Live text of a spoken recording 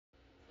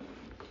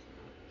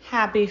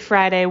Happy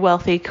Friday,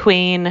 wealthy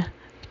queen.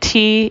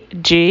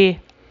 TGIF.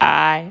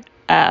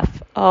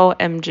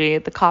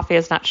 OMG, the coffee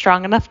is not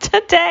strong enough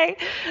today.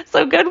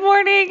 So good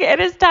morning. It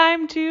is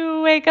time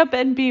to wake up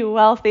and be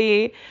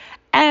wealthy.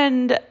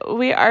 And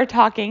we are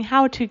talking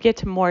how to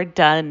get more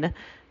done.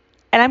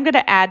 And I'm going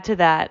to add to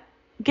that,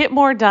 get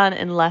more done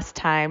in less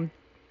time.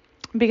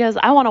 Because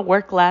I want to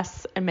work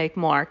less and make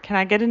more. Can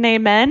I get an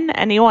amen?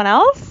 Anyone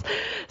else?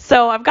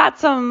 So I've got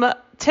some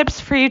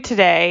tips for you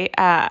today.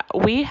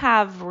 We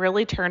have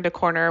really turned a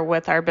corner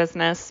with our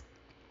business.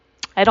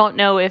 I don't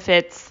know what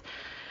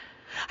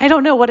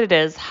it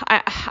is.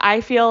 I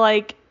feel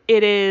like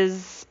it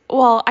is,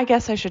 well, I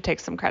guess I should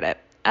take some credit.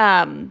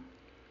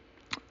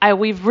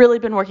 We've really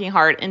been working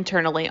hard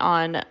internally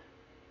on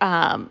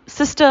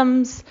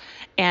systems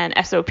and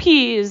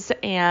SOPs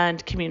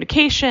and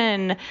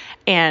communication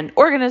and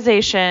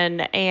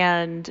organization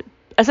and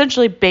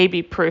essentially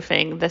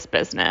baby-proofing this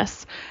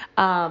business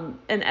in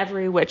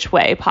every which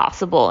way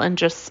possible and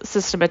just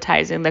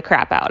systematizing the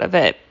crap out of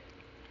it.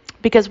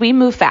 Because we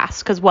move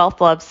fast, because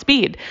wealth loves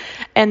speed.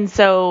 And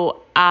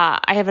so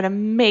I have an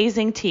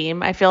amazing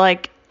team. I feel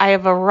like I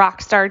have a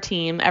rock star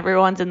team.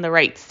 Everyone's in the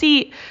right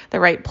seat, the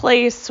right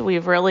place.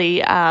 We've really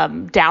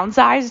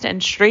downsized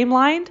and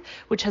streamlined,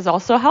 which has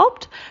also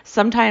helped.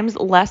 Sometimes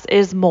less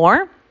is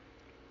more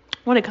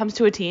when it comes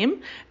to a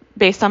team.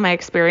 Based on my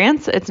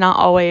experience, it's not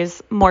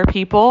always more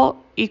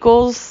people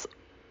equals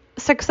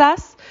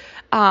success,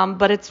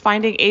 but it's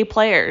finding A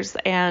players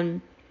and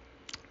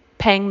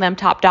paying them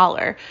top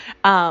dollar.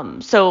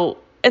 And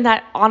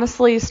that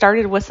honestly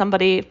started with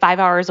somebody 5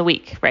 hours a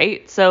week,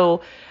 right?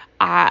 So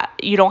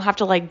you don't have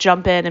to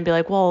jump in and be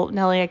like, well,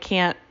 Nellie, I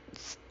can't,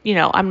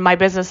 my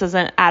business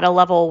isn't at a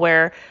level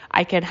where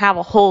I can have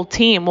a whole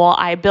team. Well,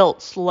 I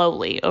built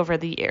slowly over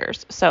the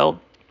years. So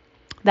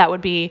that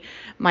would be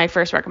my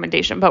first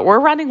recommendation, but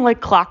we're running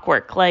like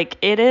clockwork.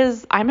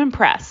 I'm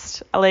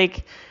impressed.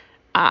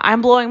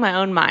 I'm blowing my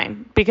own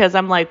mind because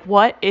I'm like,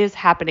 what is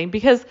happening?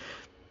 Because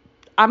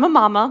I'm a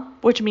mama,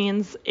 which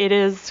means it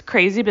is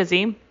crazy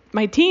busy.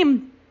 My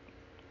team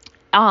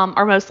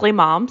are mostly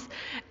moms,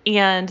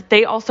 and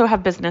they also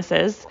have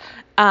businesses.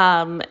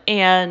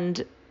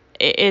 And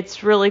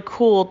it's really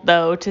cool,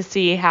 though, to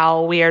see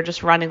how we are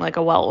just running like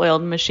a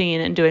well-oiled machine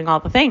and doing all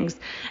the things.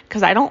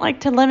 Because I don't like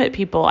to limit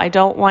people. I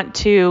don't want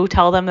to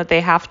tell them that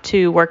they have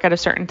to work at a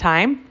certain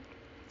time,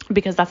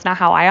 because that's not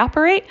how I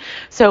operate.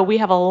 So we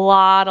have a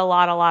lot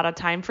of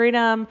time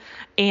freedom.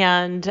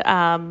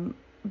 And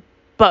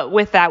but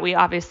with that, we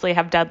obviously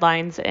have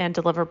deadlines and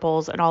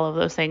deliverables and all of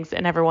those things.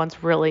 And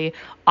everyone's really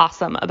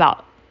awesome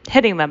about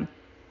hitting them,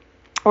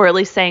 or at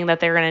least saying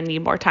that they're going to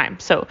need more time.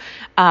 So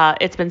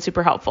it's been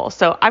super helpful.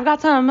 So I've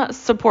got some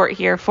support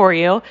here for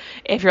you.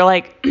 If you're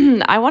like,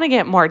 I want to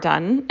get more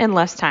done in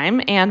less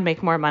time and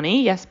make more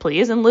money, yes,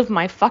 please, and live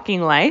my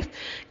fucking life,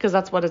 because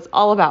that's what it's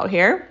all about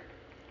here.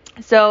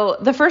 So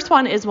the first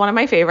one is one of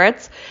my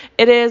favorites.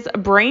 It is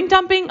brain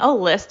dumping a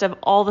list of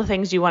all the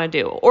things you want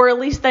to do, or at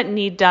least that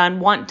need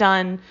done, want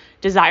done,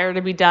 desire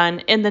to be done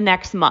in the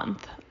next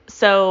month.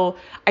 So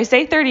I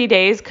say 30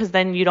 days because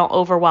then you don't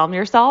overwhelm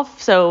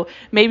yourself. So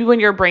maybe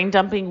when you're brain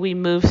dumping, we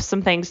move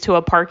some things to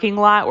a parking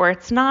lot where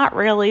it's not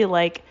really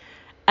like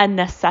a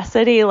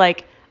necessity.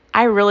 Like,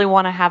 I really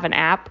want to have an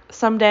app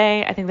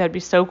someday. I think that'd be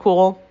so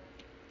cool.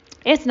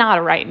 It's not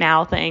a right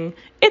now thing.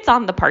 It's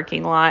on the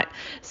parking lot.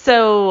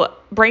 So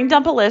brain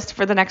dump a list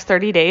for the next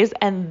 30 days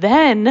and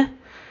then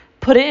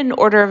put it in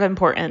order of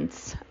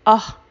importance.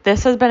 Oh,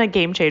 this has been a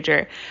game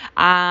changer.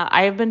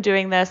 I have been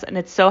doing this, and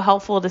it's so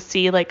helpful to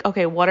see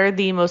okay, what are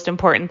the most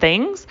important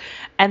things?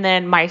 And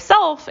then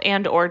myself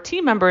and or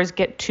team members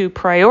get to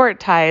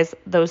prioritize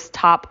those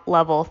top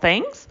level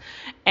things.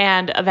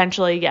 And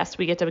eventually, yes,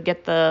 we get to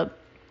get the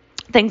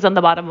things on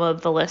the bottom of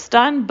the list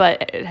done,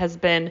 but it has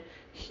been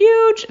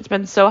huge. It's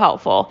been so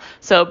helpful.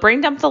 So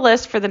brain dump the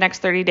list for the next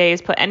 30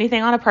 days, put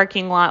anything on a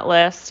parking lot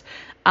list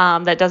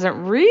that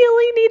doesn't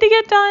really need to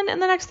get done in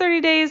the next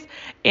 30 days.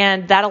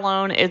 And that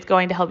alone is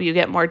going to help you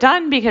get more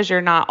done because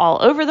you're not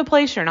all over the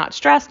place. You're not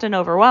stressed and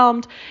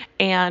overwhelmed.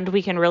 And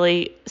we can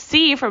really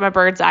see from a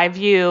bird's eye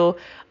view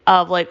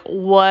of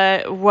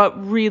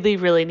what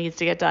really needs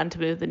to get done to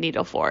move the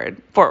needle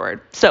forward.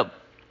 So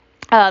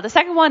the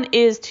second one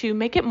is to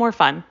make it more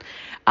fun.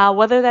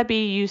 Whether that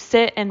be you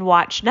sit and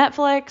watch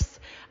Netflix,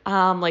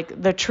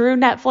 the true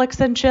Netflix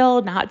and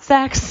chill, not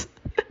sex.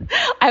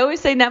 I always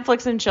say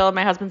Netflix and chill, and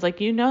my husband's like,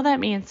 that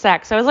means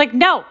sex. I was like,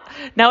 no,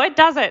 it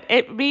doesn't.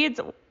 It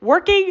means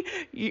working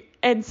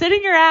and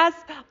sitting your ass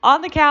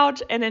on the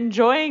couch and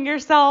enjoying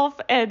yourself.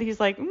 And he's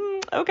like,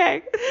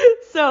 okay.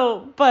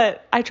 So,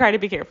 but I try to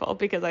be careful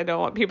because I don't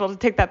want people to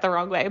take that the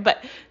wrong way.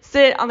 But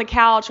sit on the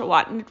couch,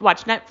 watch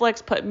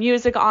Netflix, put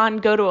music on,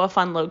 go to a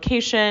fun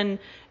location,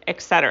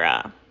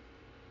 etc.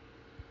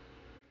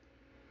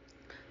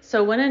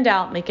 So when in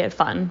doubt, make it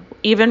fun.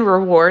 Even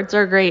rewards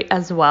are great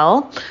as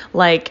well.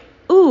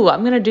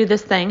 I'm going to do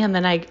this thing and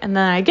then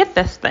I get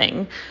this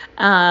thing.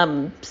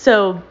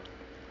 So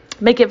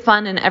make it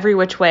fun in every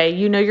which way.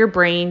 You know your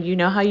brain, you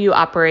know how you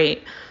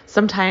operate.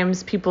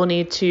 Sometimes people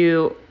need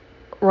to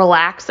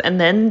relax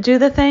and then do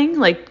the thing,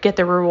 like get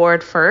the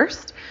reward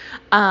first.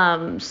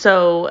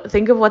 So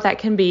think of what that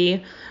can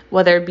be,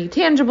 whether it be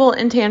tangible,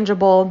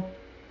 intangible,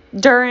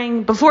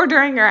 before,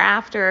 during, or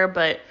after,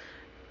 but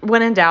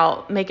when in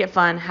doubt, make it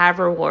fun, have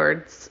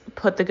rewards,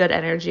 put the good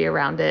energy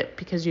around it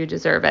because you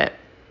deserve it.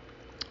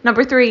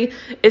 Number 3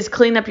 is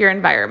clean up your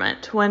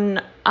environment.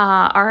 When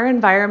our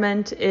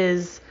environment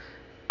is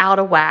out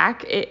of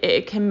whack,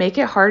 it can make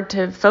it hard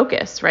to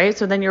focus, right?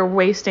 So then you're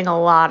wasting a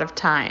lot of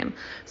time.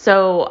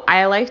 So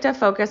I like to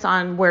focus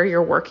on where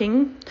you're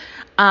working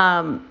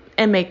and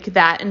make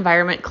that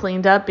environment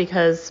cleaned up,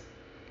 because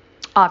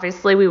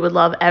obviously we would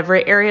love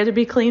every area to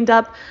be cleaned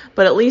up,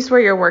 but at least where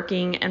you're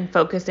working and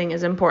focusing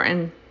is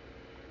important.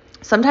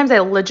 Sometimes I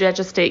legit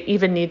just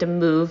even need to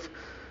move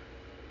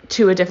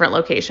to a different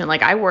location.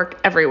 Like I work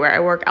everywhere.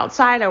 I work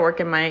outside. I work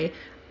in my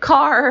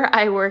car.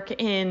 I work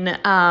in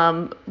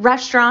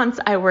restaurants.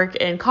 I work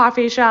in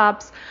coffee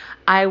shops.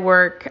 I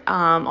work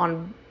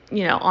on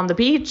the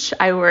beach.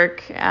 I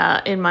work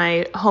in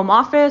my home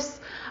office.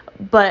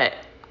 But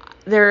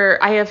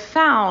I have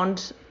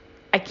found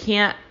I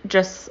can't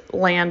just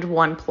land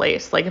one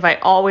place. Like if I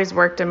always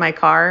worked in my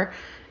car,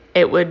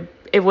 it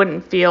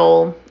wouldn't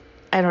feel,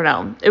 I don't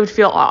know, it would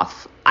feel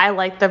off. I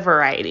like the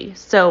variety.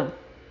 So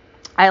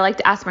I like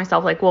to ask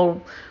myself, like,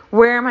 well,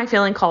 where am I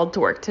feeling called to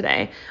work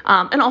today?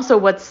 And also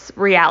what's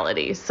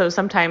reality? So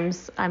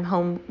sometimes I'm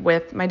home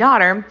with my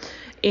daughter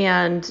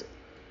and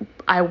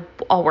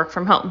I'll work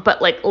from home,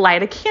 but like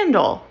light a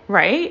candle,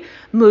 right?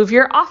 Move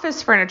your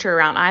office furniture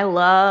around. I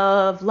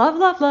love, love,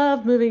 love,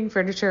 love moving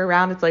furniture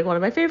around. It's like one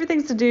of my favorite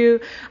things to do.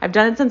 I've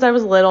done it since I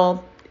was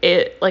little.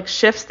 It like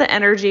shifts the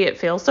energy. It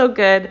feels so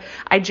good.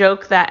 I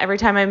joke that every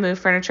time I move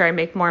furniture, I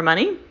make more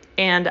money,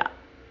 and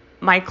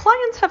my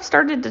clients have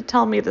started to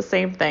tell me the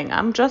same thing.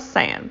 I'm just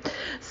saying.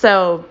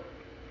 So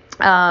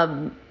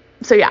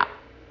yeah,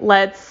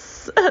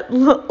 let's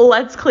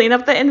clean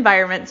up the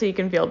environment so you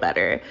can feel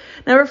better.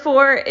 Number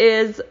 4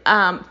 is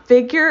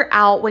figure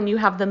out when you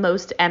have the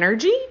most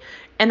energy,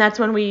 and that's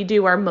when we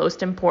do our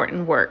most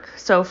important work.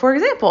 So for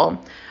example,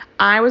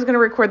 I was going to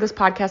record this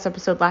podcast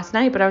episode last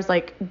night, but I was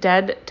like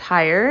dead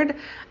tired,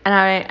 and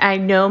I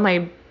know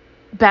my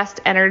best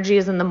energy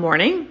is in the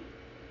morning,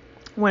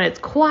 when it's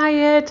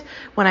quiet,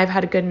 when I've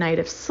had a good night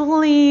of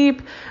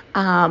sleep,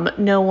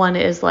 no one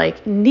is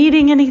like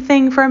needing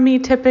anything from me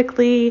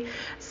typically.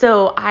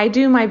 So I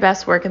do my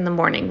best work in the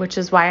morning, which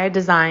is why I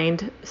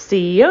designed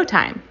CEO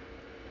time.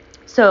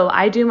 So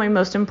I do my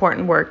most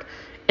important work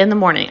in the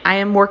morning. I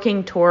am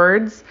working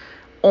towards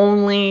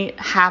only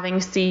having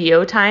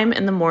CEO time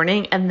in the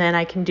morning, and then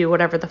I can do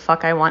whatever the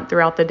fuck I want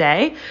throughout the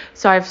day.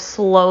 So I've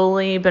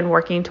slowly been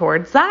working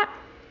towards that.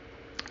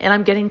 And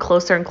I'm getting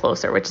closer and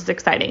closer, which is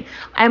exciting.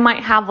 I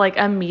might have like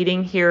a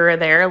meeting here or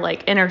there,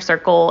 like Inner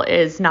Circle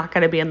is not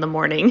going to be in the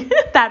morning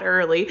that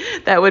early.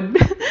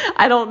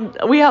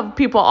 We have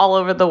people all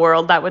over the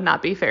world. That would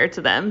not be fair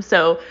to them.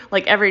 So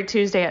like every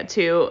Tuesday at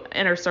 2,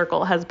 Inner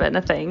Circle has been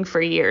a thing for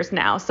years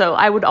now. So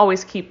I would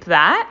always keep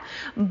that.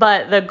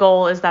 But the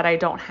goal is that I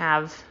don't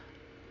have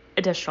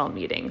additional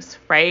meetings,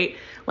 right?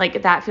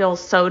 Like that feels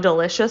so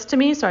delicious to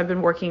me. So I've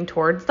been working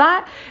towards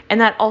that.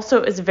 And that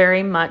also is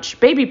very much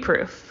baby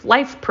proof,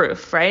 life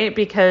proof, right?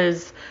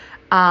 Because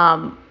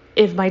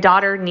if my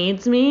daughter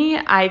needs me,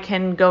 I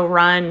can go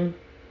run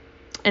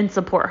and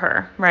support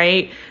her,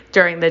 right,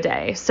 during the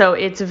day. So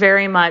it's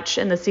very much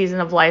in the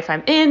season of life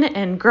I'm in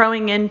and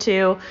growing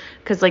into,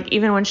 because like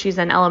even when she's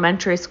in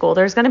elementary school,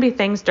 there's going to be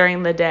things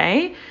during the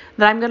day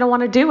that I'm going to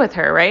want to do with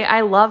her, right?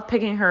 I love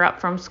picking her up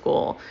from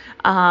school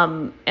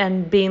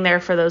and being there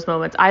for those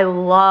moments. I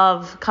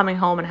love coming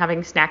home and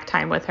having snack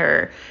time with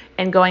her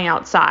and going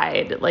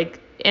outside,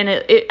 and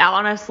it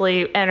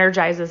honestly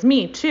energizes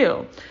me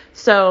too.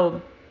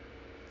 So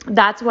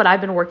that's what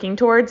I've been working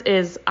towards.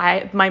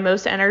 My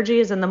most energy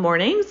is in the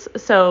mornings.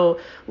 So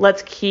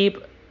let's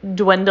keep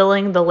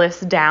dwindling the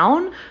list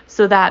down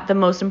so that the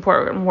most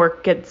important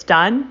work gets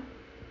done.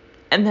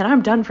 And then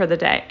I'm done for the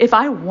day. If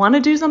I want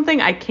to do something,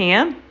 I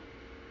can,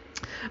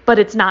 but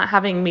it's not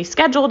having me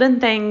scheduled in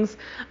things,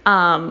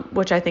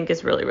 which I think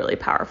is really, really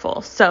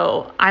powerful.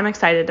 So I'm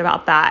excited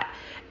about that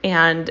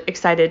and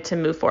excited to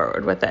move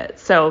forward with it.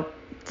 So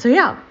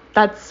yeah.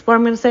 That's what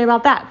I'm going to say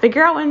about that.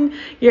 Figure out when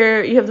you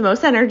have the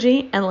most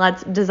energy, and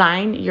let's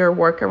design your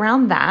work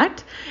around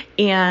that.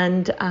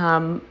 And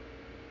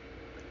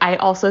I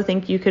also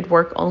think you could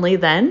work only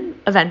then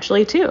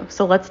eventually too.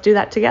 So let's do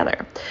that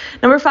together.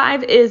 Number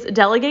 5 is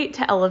delegate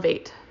to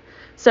elevate.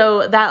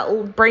 So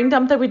that brain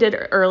dump that we did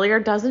earlier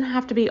doesn't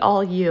have to be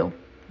all you,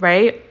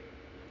 right?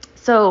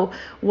 So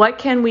what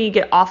can we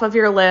get off of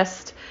your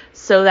list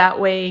so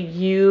that way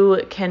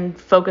you can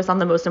focus on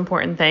the most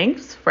important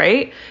things,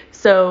 right?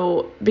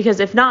 So, because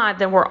if not,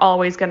 then we're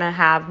always going to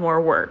have more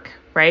work,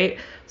 right?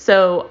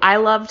 So I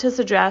love to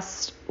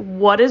suggest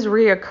what is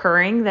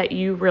reoccurring that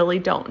you really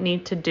don't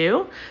need to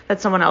do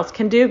that someone else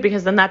can do,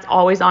 because then that's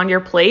always on your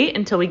plate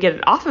until we get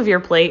it off of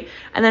your plate,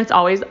 and then it's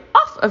always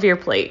off of your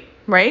plate,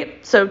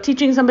 right? So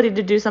teaching somebody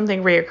to do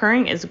something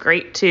reoccurring is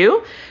great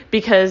too,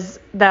 because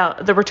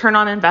the return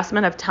on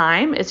investment of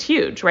time is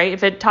huge, right?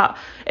 If it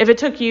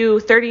took you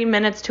 30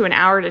 minutes to an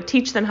hour to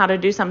teach them how to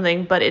do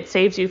something, but it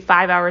saves you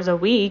 5 hours a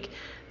week,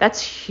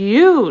 that's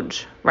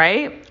huge,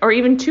 right? Or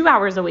even 2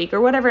 hours a week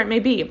or whatever it may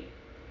be.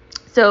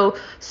 So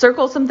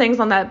circle some things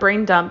on that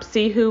brain dump,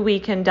 see who we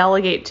can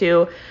delegate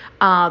to.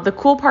 The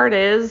cool part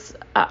is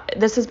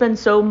this has been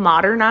so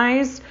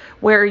modernized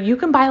where you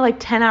can buy like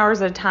 10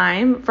 hours at a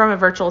time from a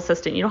virtual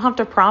assistant. You don't have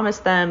to promise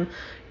them,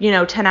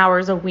 10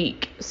 hours a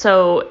week.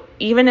 So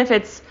even if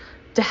it's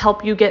to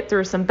help you get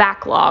through some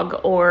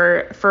backlog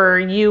or for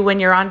you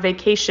when you're on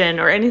vacation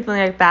or anything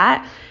like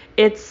that,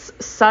 it's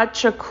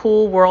such a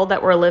cool world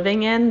that we're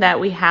living in that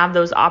we have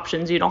those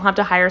options. You don't have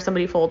to hire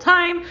somebody full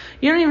time.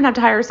 You don't even have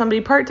to hire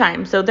somebody part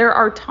time. So there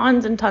are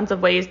tons and tons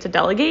of ways to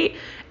delegate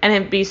and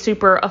it'd be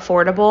super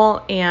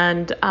affordable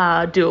and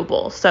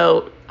doable.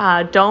 So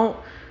don't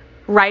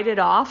write it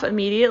off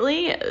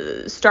immediately.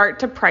 Start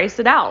to price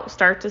it out.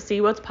 Start to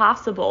see what's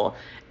possible.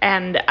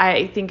 And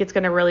I think it's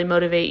going to really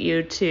motivate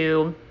you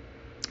to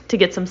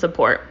get some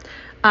support.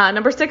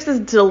 Number 6 is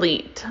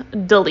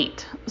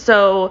delete.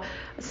 So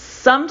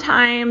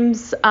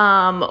sometimes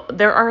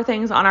there are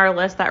things on our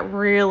list that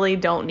really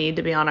don't need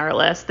to be on our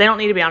list. They don't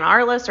need to be on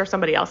our list or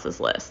somebody else's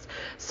list.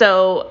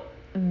 So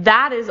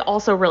that is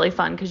also really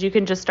fun because you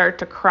can just start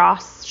to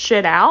cross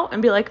shit out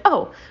and be like,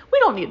 oh, we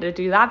don't need to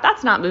do that.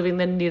 That's not moving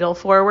the needle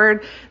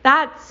forward.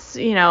 That's,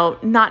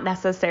 not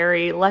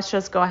necessary. Let's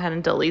just go ahead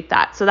and delete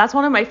that. So that's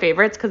one of my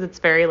favorites because it's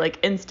very like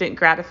instant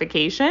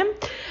gratification.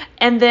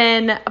 And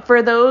then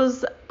for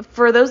those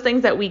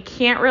things that we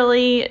can't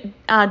really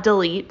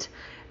delete,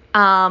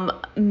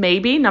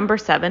 maybe number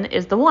 7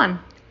 is the one,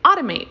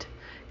 automate.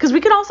 Because we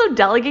can also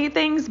delegate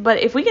things, but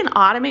if we can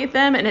automate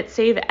them and it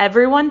save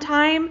everyone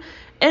time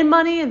and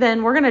money,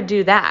 then we're going to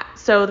do that.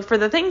 So for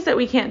the things that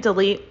we can't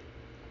delete,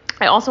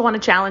 I also want to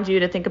challenge you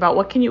to think about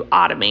what can you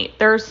automate.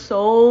 There are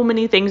so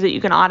many things that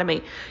you can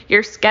automate.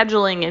 Your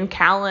scheduling in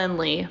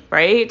Calendly,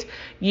 right?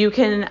 You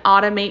can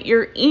automate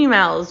your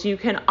emails. You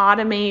can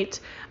automate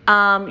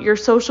your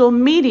social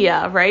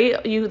media, right?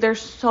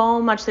 There's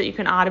so much that you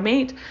can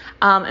automate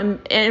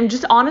and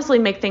just honestly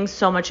make things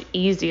so much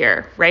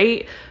easier,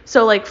 right?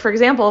 So like, for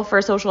example, for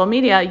social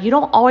media, you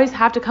don't always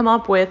have to come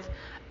up with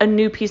a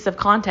new piece of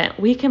content.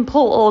 We can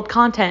pull old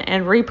content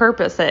and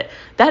repurpose it.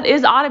 That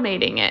is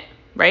automating it,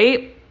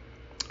 right?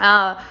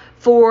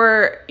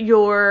 For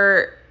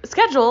your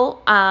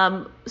schedule,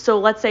 so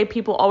let's say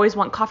people always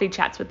want coffee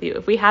chats with you.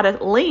 If we had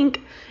a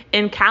link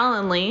in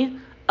Calendly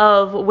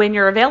of when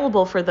you're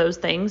available for those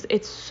things,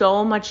 it's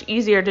so much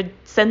easier to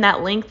send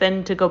that link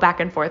than to go back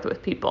and forth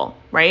with people,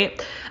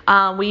 right?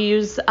 We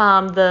use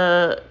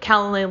the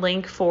Calendly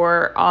link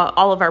for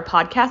all of our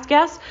podcast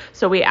guests.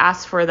 So we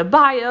ask for the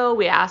bio,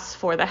 we ask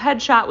for the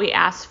headshot, we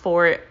ask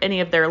for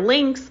any of their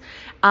links.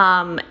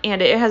 And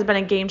it has been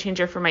a game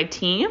changer for my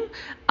team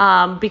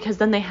because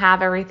then they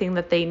have everything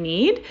that they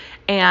need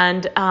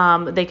and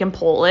they can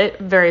pull it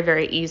very,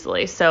 very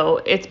easily. So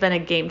it's been a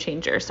game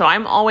changer. So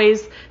I'm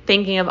always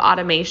thinking of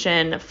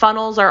automation.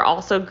 Funnels are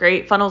also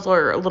great. Funnels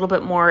are a little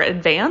bit more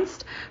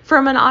advanced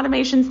from an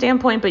automation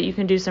standpoint, but you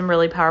can do some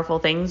really powerful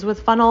things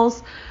with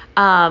funnels.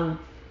 And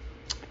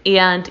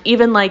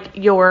even like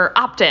your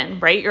opt-in,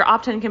 right? Your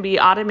opt-in can be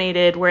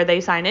automated where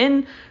they sign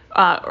in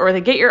or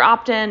they get your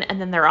opt-in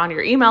and then they're on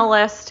your email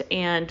list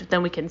and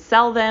then we can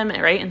sell them,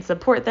 right? And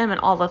support them and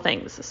all the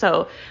things.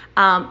 So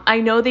I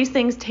know these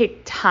things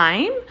take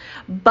time,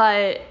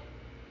 but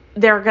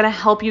they're going to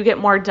help you get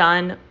more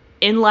done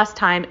in less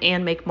time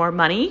and make more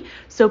money.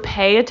 So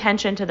pay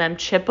attention to them,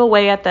 chip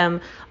away at them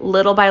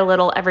little by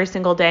little every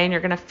single day, and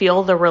you're going to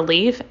feel the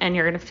relief and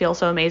you're going to feel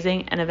so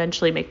amazing and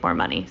eventually make more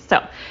money.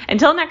 So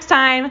until next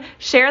time,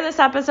 share this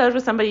episode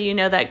with somebody you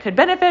know that could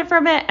benefit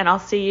from it, and I'll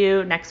see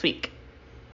you next week.